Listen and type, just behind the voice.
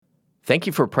Thank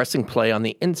you for pressing play on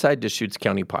the Inside Deschutes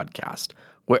County podcast.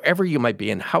 Wherever you might be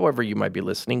and however you might be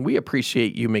listening, we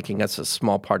appreciate you making us a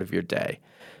small part of your day.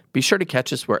 Be sure to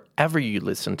catch us wherever you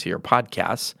listen to your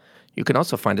podcasts. You can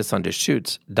also find us on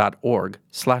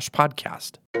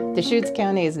Deschutes.org/podcast. Deschutes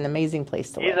County is an amazing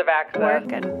place to live, Ease of access,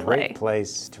 work, and play. Great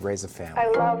place to raise a family. I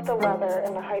love the weather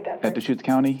and the high density. At Deschutes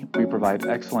County, we provide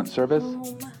excellent service.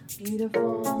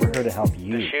 Beautiful. We're here to help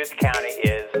you. Deschutes County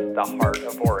is the heart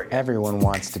of Oregon. Everyone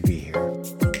wants to be here.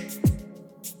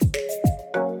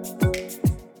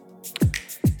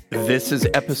 This is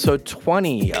episode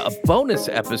 20, a bonus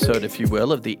episode, if you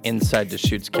will, of the Inside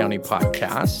Deschutes County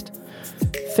podcast.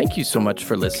 Thank you so much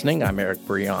for listening. I'm Eric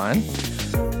Brion.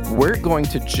 We're going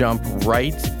to jump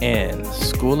right in.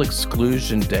 School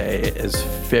Exclusion Day is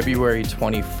February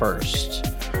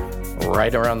 21st,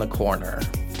 right around the corner.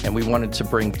 And we wanted to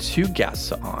bring two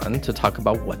guests on to talk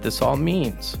about what this all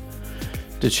means.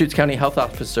 Deschutes County Health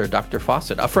Officer Dr.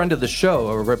 Fawcett, a friend of the show,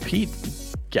 a repeat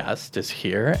guest, is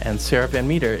here, and Sarah Van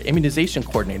Meter, Immunization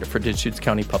Coordinator for Deschutes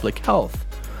County Public Health.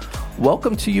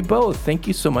 Welcome to you both. Thank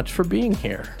you so much for being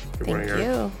here. Thank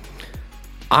you.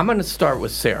 I'm going to start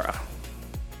with Sarah.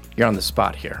 You're on the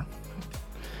spot here.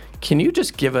 Can you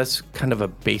just give us kind of a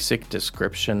basic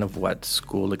description of what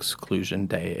School Exclusion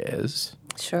Day is?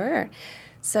 Sure.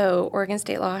 So Oregon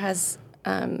state law has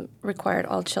required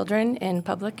all children in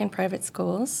public and private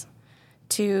schools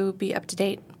to be up to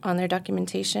date on their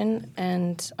documentation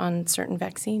and on certain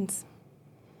vaccines.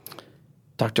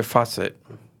 Dr. Fawcett,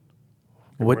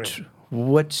 which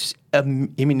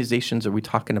immunizations are we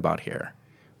talking about here?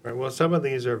 Right. Well, some of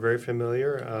these are very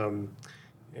familiar.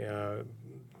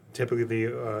 Typically the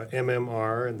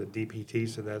MMR and the DPT,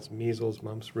 so that's measles,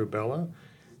 mumps, rubella.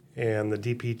 And the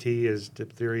DPT is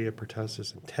diphtheria,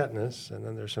 pertussis, and tetanus. And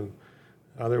then there's some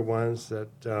other ones that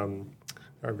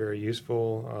are very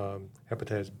useful,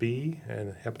 hepatitis B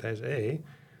and hepatitis A,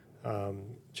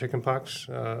 chickenpox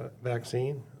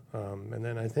vaccine, and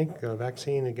then I think a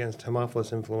vaccine against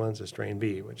Haemophilus influenza strain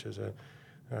B, which is a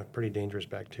pretty dangerous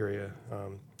bacteria.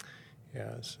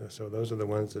 So those are the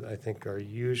ones that I think are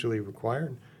usually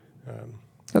required.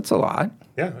 That's a lot.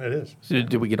 Yeah, it is. So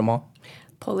did we get them all?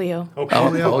 Polio. Oh,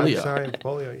 polio. polio. I'm sorry,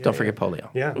 polio. Yeah, Don't forget polio.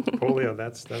 Yeah, polio.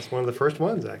 That's one of the first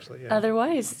ones, actually. Yeah.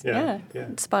 Otherwise, yeah,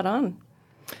 spot on.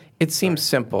 It seems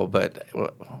simple, but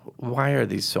why are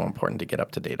these so important to get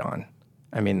up to date on?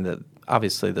 I mean,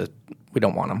 obviously we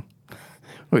don't want them.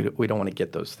 We don't want to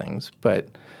get those things.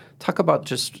 But talk about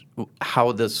just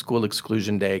how the School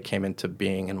Exclusion Day came into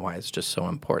being and why it's just so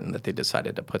important that they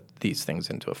decided to put these things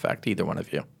into effect, either one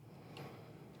of you.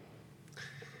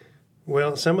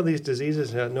 Well, some of these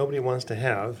diseases nobody wants to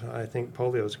have. I think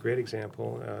polio is a great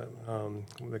example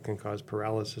that can cause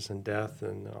paralysis and death,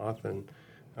 and often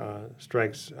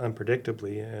strikes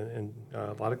unpredictably in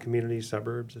a lot of communities,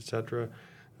 suburbs, etc.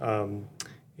 And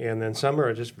then some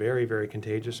are just very, very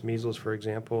contagious. Measles, for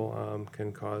example,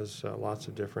 can cause lots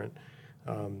of different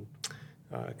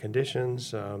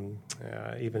conditions,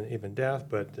 even death.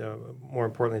 But more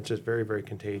importantly, it's just very, very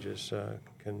contagious.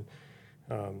 Can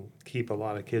keep a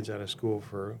lot of kids out of school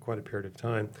for quite a period of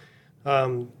time.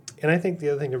 And I think the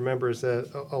other thing to remember is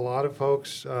that a lot of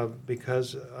folks,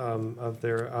 because of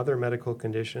their other medical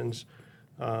conditions,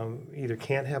 either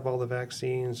can't have all the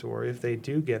vaccines, or if they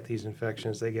do get these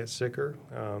infections, they get sicker,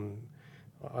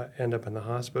 end up in the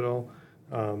hospital.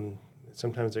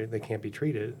 Sometimes they can't be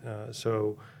treated.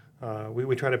 So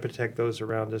we try to protect those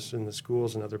around us in the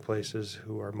schools and other places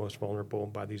who are most vulnerable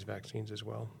by these vaccines as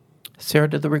well. Sarah,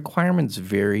 do the requirements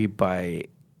vary by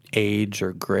age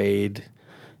or grade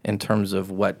in terms of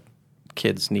what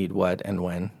kids need what and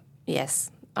when?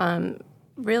 Yes.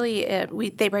 Really,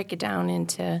 they break it down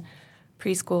into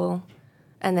preschool,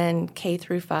 and then K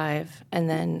through 5, and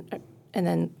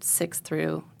then 6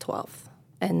 through 12.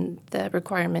 And the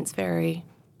requirements vary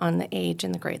on the age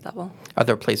and the grade level. Are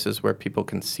there places where people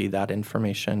can see that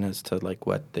information as to like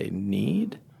what they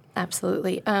need?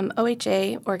 Absolutely.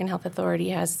 OHA, Oregon Health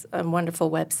Authority, has a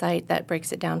wonderful website that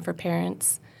breaks it down for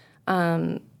parents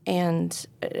and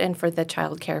for the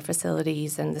child care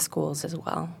facilities and the schools as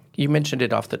well. You mentioned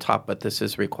it off the top, but this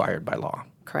is required by law.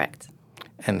 Correct.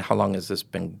 And how long has this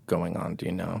been going on, do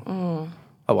you know?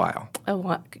 A while.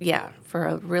 Yeah, for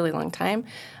a really long time.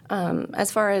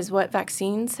 As far as what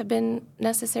vaccines have been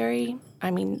necessary,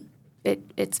 I mean,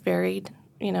 it's varied,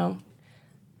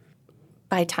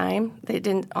 by time. They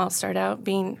didn't all start out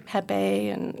being Hep A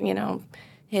and,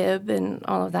 Hib and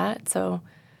all of that. So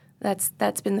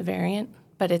that's been the variant,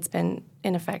 but it's been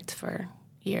in effect for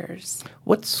years.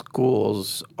 What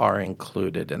schools are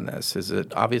included in this? Is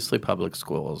it obviously public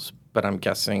schools, but I'm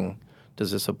guessing,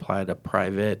 does this apply to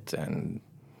private and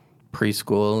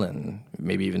preschool and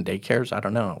maybe even daycares? I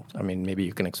don't know. I mean, maybe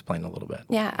you can explain a little bit.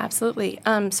 Yeah, absolutely.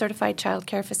 Certified child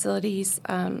care facilities,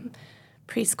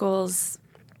 preschools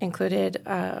included,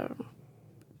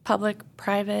 public,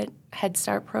 private, Head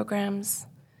Start programs.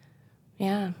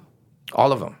 Yeah.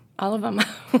 All of them? All of them.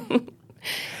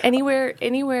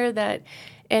 Anywhere that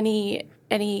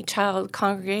any child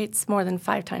congregates more than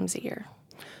 5 times a year.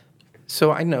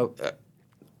 So I know,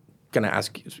 going to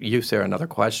ask you, Sarah, another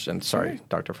question. Sorry,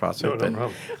 Dr. Fawcett. No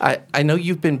problem. I know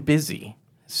you've been busy.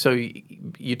 So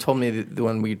you told me that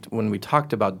when we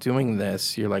talked about doing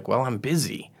this, you're like, well, I'm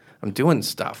busy. I'm doing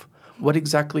stuff. What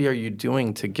exactly are you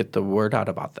doing to get the word out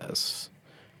about this?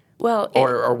 Well,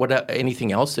 or what?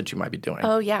 Anything else that you might be doing?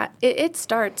 Oh, yeah. It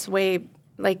starts way,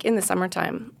 like, in the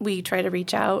summertime. We try to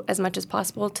reach out as much as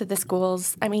possible to the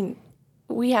schools. I mean,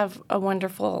 we have a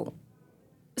wonderful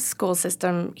school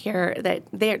system here that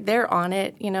they're on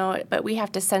it, you know, but we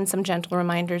have to send some gentle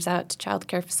reminders out to child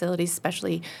care facilities,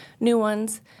 especially new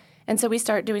ones. And so we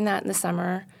start doing that in the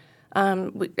summer,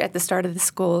 at the start of the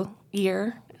school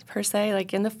year, per se,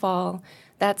 like in the fall.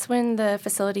 That's when the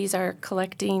facilities are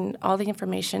collecting all the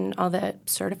information, all the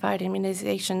certified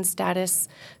immunization status,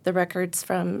 the records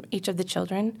from each of the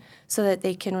children so that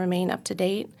they can remain up to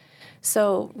date.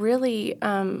 So really,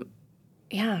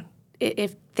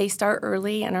 if they start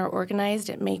early and are organized,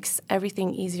 it makes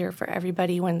everything easier for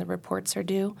everybody when the reports are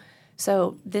due.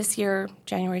 So this year,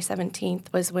 January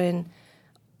 17th, was when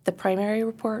the primary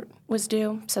report was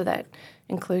due. So that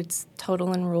includes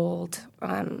total enrolled,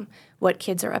 what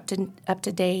kids are up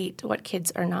to date, what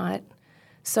kids are not.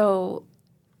 So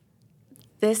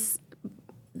this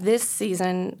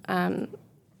season, I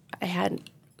had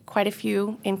quite a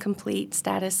few incomplete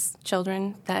status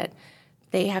children that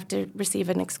they have to receive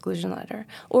an exclusion letter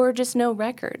or just no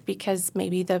record because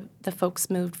maybe the folks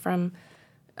moved from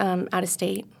out of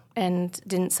state and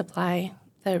didn't supply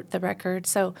the record.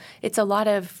 So it's a lot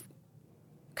of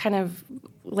kind of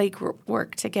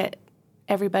legwork to get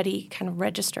everybody kind of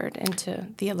registered into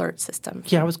the alert system.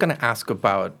 Yeah, I was going to ask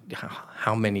about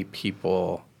how many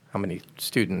people, how many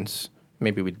students,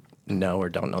 maybe we know or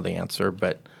don't know the answer,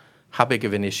 but how big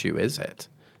of an issue is it?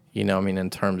 You know, I mean, in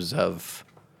terms of,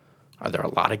 are there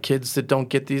a lot of kids that don't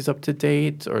get these up to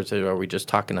date, or are we just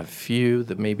talking a few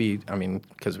that maybe, I mean,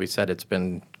 because we said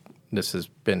this has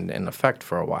been in effect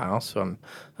for a while, so I'm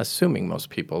assuming most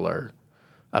people are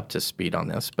up to speed on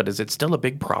this, but is it still a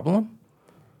big problem?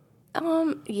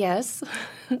 Yes,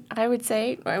 I would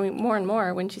say. I mean, more and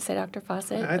more, wouldn't you say, Dr.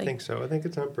 Fawcett? I think so. I think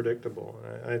it's unpredictable.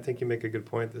 I think you make a good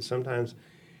point that sometimes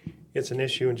it's an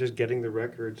issue in just getting the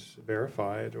records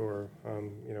verified or,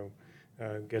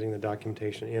 getting the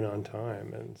documentation in on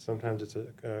time. And sometimes it's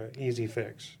a easy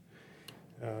fix.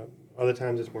 Other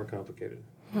times it's more complicated.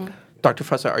 Dr.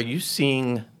 Fawcett, are you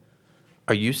seeing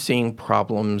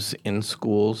problems in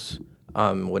schools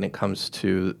when it comes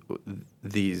to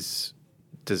these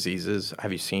diseases?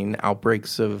 Have you seen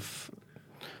outbreaks of,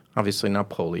 obviously not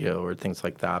polio or things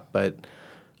like that, but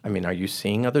I mean, are you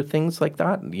seeing other things like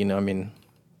that? You know, I mean,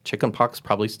 chickenpox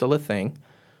probably still a thing.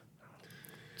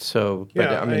 So, but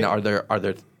Yeah, I mean, are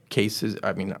there cases?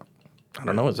 I mean, I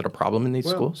don't know. Is it a problem in these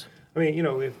schools? I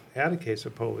mean, we've had a case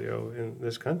of polio in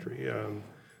this country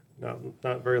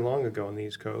not very long ago on the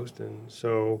East Coast, and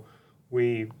so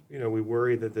we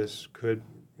worry that this could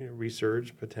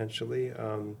resurge potentially.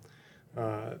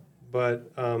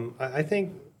 But I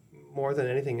think more than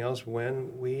anything else,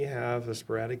 when we have a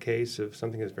sporadic case of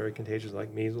something that's very contagious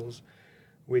like measles,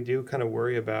 we do kind of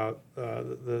worry about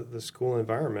the school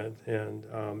environment. And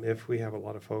if we have a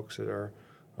lot of folks that are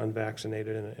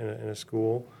unvaccinated in a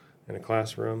school, in a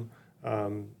classroom,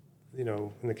 in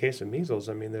the case of measles,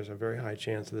 I mean, there's a very high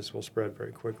chance that this will spread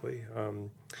very quickly.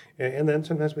 And then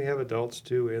sometimes we have adults,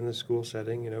 too, in the school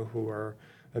setting, who are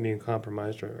immune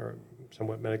compromised or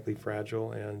somewhat medically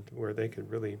fragile and where they could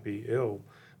really be ill,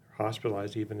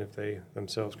 hospitalized even if they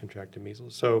themselves contracted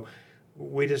measles. So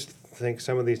we just think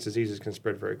some of these diseases can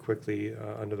spread very quickly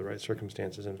under the right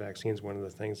circumstances, and vaccines one of the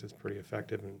things that's pretty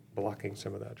effective in blocking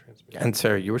some of that transmission. And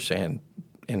Sarah, you were saying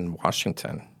in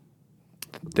Washington,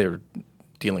 they're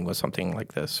dealing with something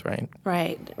like this, right?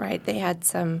 Right. They had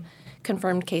some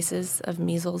confirmed cases of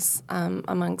measles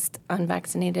amongst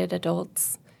unvaccinated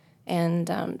adults.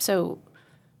 And so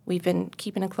we've been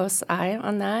keeping a close eye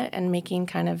on that and making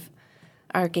kind of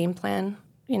our game plan,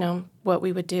 what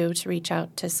we would do to reach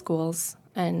out to schools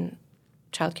and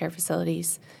child care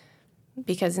facilities.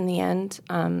 Because in the end,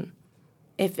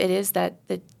 if it is that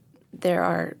there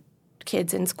are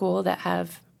kids in school that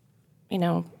have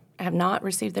not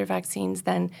received their vaccines,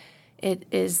 then it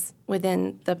is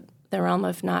within the realm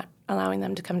of not allowing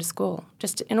them to come to school,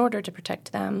 just in order to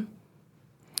protect them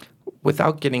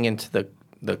Without getting into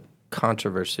the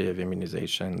controversy of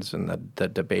immunizations and the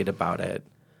debate about it,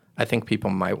 I think people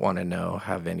might want to know,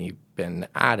 have any been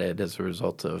added as a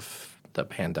result of the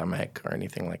pandemic or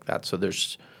anything like that? So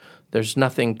there's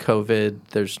nothing COVID,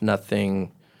 there's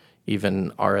nothing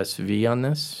even RSV on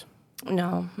this?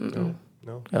 No, No.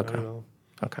 not at all.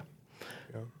 Okay.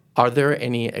 Yeah. Are there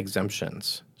any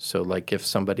exemptions? So like if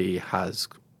somebody has,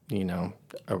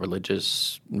 a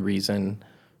religious reason,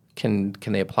 can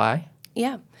they apply?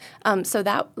 Yeah. So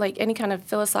that, like any kind of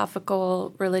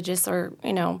philosophical, religious, or,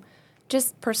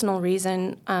 just personal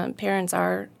reason, parents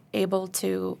are able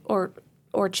to,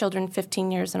 or children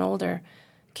 15 years and older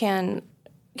can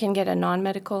get a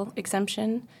non-medical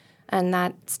exemption, and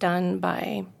that's done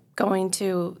by going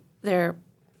to their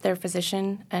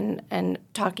physician and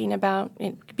talking about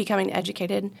becoming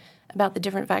educated about the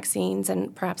different vaccines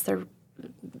and perhaps the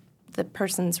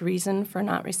person's reason for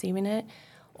not receiving it.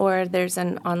 Or there's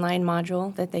an online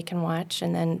module that they can watch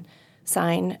and then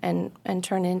sign and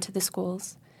turn into the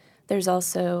schools. There's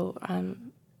also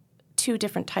 2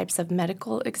 different types of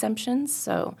medical exemptions.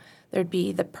 So there'd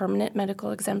be the permanent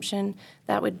medical exemption.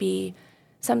 That would be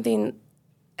something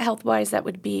health-wise that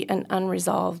would be an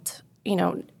unresolved,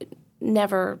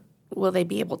 never will they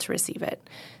be able to receive it.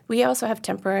 We also have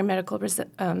temporary medical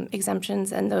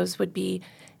exemptions, and those would be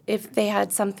if they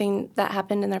had something that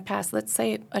happened in their past, let's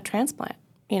say a transplant,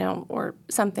 or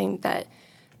something that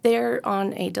they're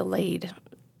on a delayed,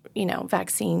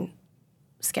 vaccine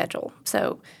schedule.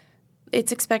 So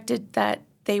it's expected that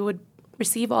they would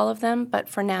receive all of them, but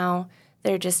for now,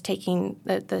 they're just taking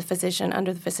the physician,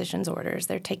 under the physician's orders,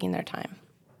 they're taking their time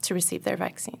to receive their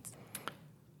vaccines.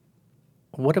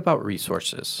 What about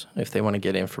resources? If they want to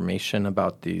get information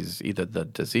about these, either the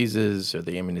diseases or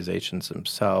the immunizations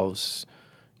themselves,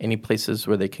 any places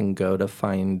where they can go to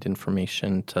find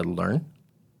information to learn?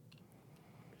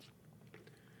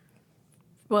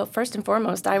 Well, first and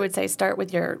foremost, I would say start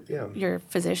with your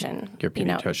physician. Your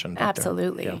pediatrician. Doctor.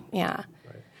 Absolutely, yeah.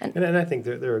 Right. And I think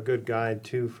they're a good guide,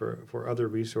 too, for other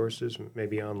resources,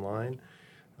 maybe online.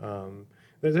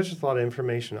 There's just a lot of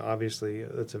information, obviously,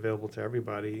 that's available to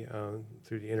everybody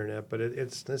through the internet, but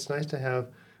it's nice to have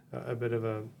a bit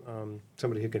of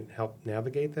somebody who can help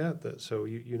navigate that so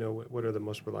you know what are the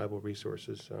most reliable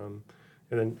resources.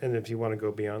 And if you want to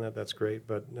go beyond that, that's great.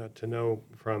 But to know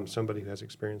from somebody who has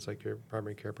experience, like your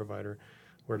primary care provider,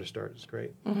 where to start is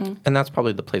great. Mm-hmm. And that's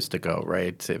probably the place to go,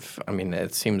 right?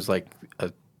 It seems like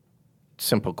a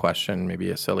simple question,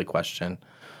 maybe a silly question,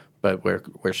 but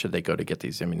where should they go to get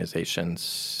these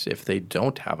immunizations if they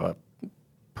don't have a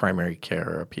primary care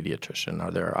or a pediatrician? Are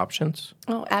there options?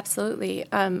 Oh, absolutely.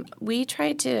 We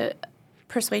try to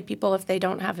persuade people, if they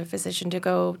don't have a physician, to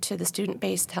go to the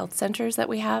student-based health centers that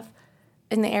we have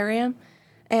in the area.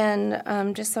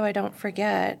 And just so I don't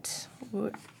forget,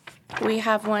 we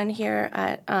have one here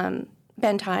at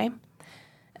Bend High,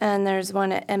 and there's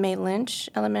one at M.A. Lynch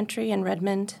Elementary in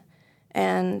Redmond,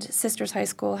 and Sisters High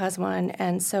School has one,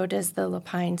 and so does the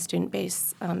Lapine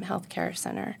Student-Based Health Care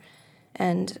Center.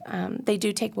 And they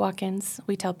do take walk-ins,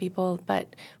 we tell people,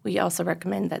 but we also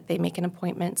recommend that they make an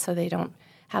appointment so they don't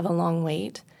have a long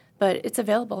wait. But it's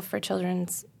available for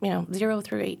children's, 0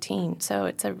 through 18, so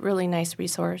it's a really nice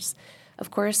resource.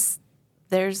 Of course,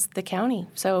 there's the county.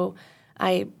 So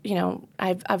I've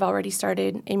already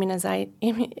started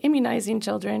immunizing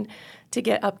children to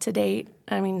get up to date.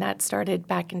 That started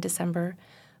back in December,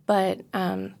 but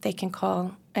they can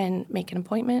call and make an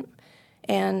appointment,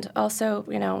 and also,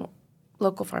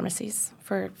 local pharmacies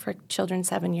for children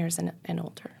 7 years and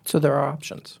older. So there are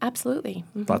options. Absolutely.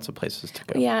 Mm-hmm. Lots of places to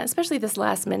go. Yeah, especially this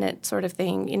last minute sort of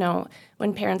thing,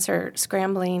 when parents are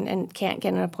scrambling and can't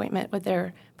get an appointment with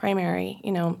their primary,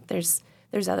 there's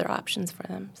other options for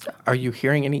them. So. Are you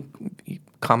hearing any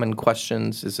common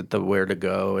questions? Is it the where to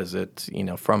go? Is it,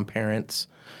 from parents?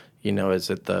 Is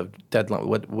it the deadline?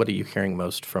 What are you hearing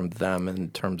most from them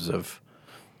in terms of,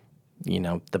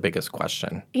 the biggest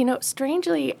question?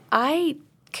 Strangely, I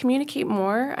communicate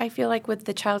more, I feel like, with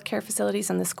the child care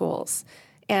facilities and the schools.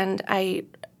 And I'm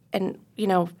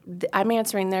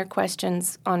answering their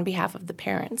questions on behalf of the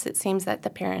parents. It seems that the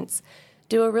parents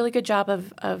do a really good job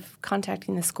of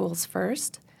contacting the schools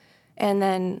first. And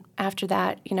then after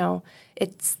that,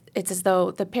 it's as though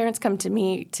the parents come to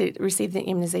me to receive the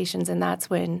immunizations, and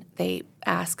that's when they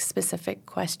ask specific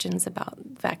questions about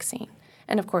vaccine.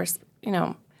 And of course,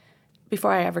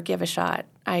 before I ever give a shot,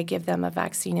 I give them a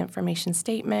vaccine information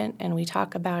statement, and we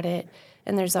talk about it.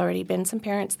 And there's already been some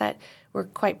parents that were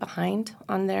quite behind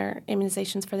on their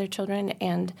immunizations for their children.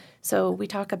 And so we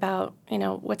talk about,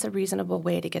 what's a reasonable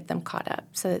way to get them caught up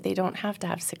so that they don't have to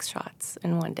have 6 shots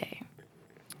in one day.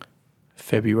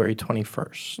 February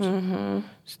 21st. Mm-hmm.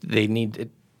 They need it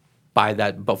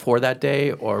before that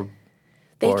day, or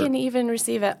they can even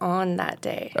receive it on that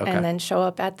day and then show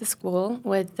up at the school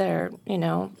with their,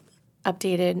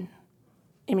 updated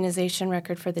immunization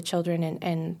record for the children,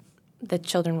 and the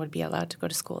children would be allowed to go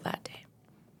to school that day.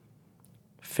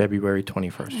 February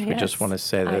 21st. Yes. We just want to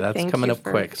say that's coming up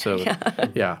quick. So,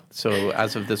 yeah. So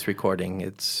as of this recording,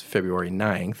 it's February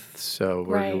 9th. So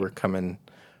we're coming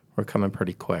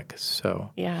pretty quick.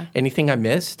 So, yeah. Anything I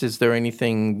missed? Is there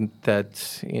anything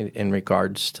that in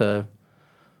regards to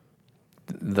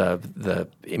the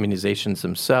immunizations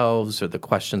themselves, or the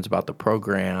questions about the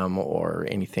program, or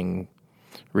anything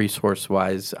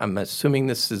resource-wise? I'm assuming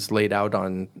this is laid out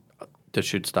on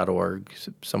Deschutes.org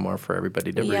somewhere for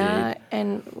everybody to read. Yeah,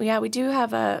 and we do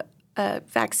have a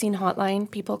vaccine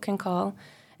hotline people can call,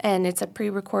 and it's a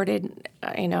pre-recorded,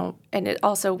 and it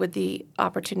also with the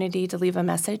opportunity to leave a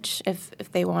message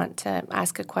if they want to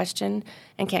ask a question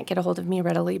and can't get a hold of me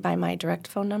readily by my direct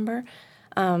phone number.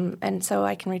 And so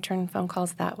I can return phone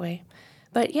calls that way.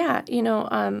 But yeah,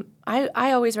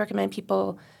 I always recommend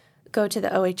people go to the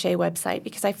OHA website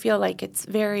because I feel like it's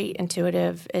very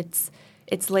intuitive. It's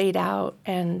laid out,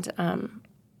 and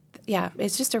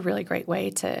it's just a really great way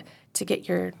to get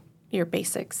your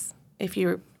basics if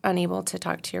you're unable to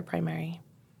talk to your primary.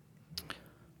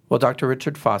 Well, Dr.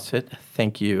 Richard Fawcett,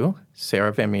 thank you.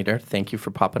 Sarah Van Meter, thank you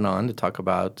for popping on to talk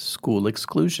about School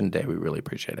Exclusion Day. We really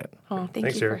appreciate it. Oh,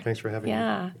 Thanks, Sarah. Thanks for having me.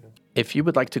 Yeah. If you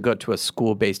would like to go to a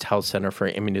school-based health center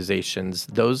for immunizations,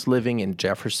 those living in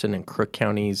Jefferson and Crook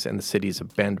counties and the cities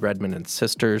of Bend, Redmond, and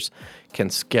Sisters can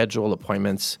schedule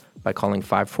appointments by calling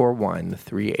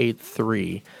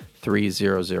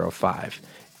 541-383-3005.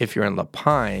 If you're in La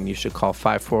Pine, you should call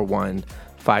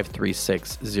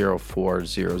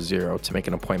 541-536-0400 to make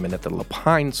an appointment at the La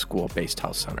Pine School-based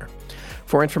Health Center.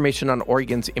 For information on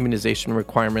Oregon's immunization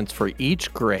requirements for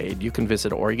each grade, you can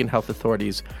visit Oregon Health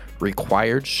Authority's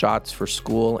Required Shots for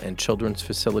School and Children's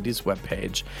Facilities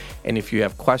webpage. And if you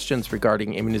have questions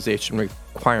regarding immunization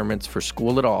requirements for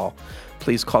school at all,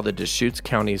 please call the Deschutes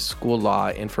County School Law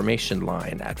Information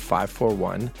Line at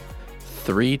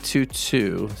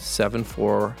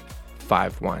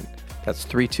 541-322-7451. That's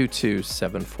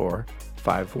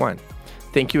 322-7451.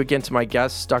 Thank you again to my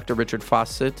guests, Dr. Richard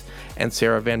Fawcett and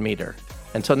Sarah Van Meter.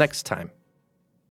 Until next time.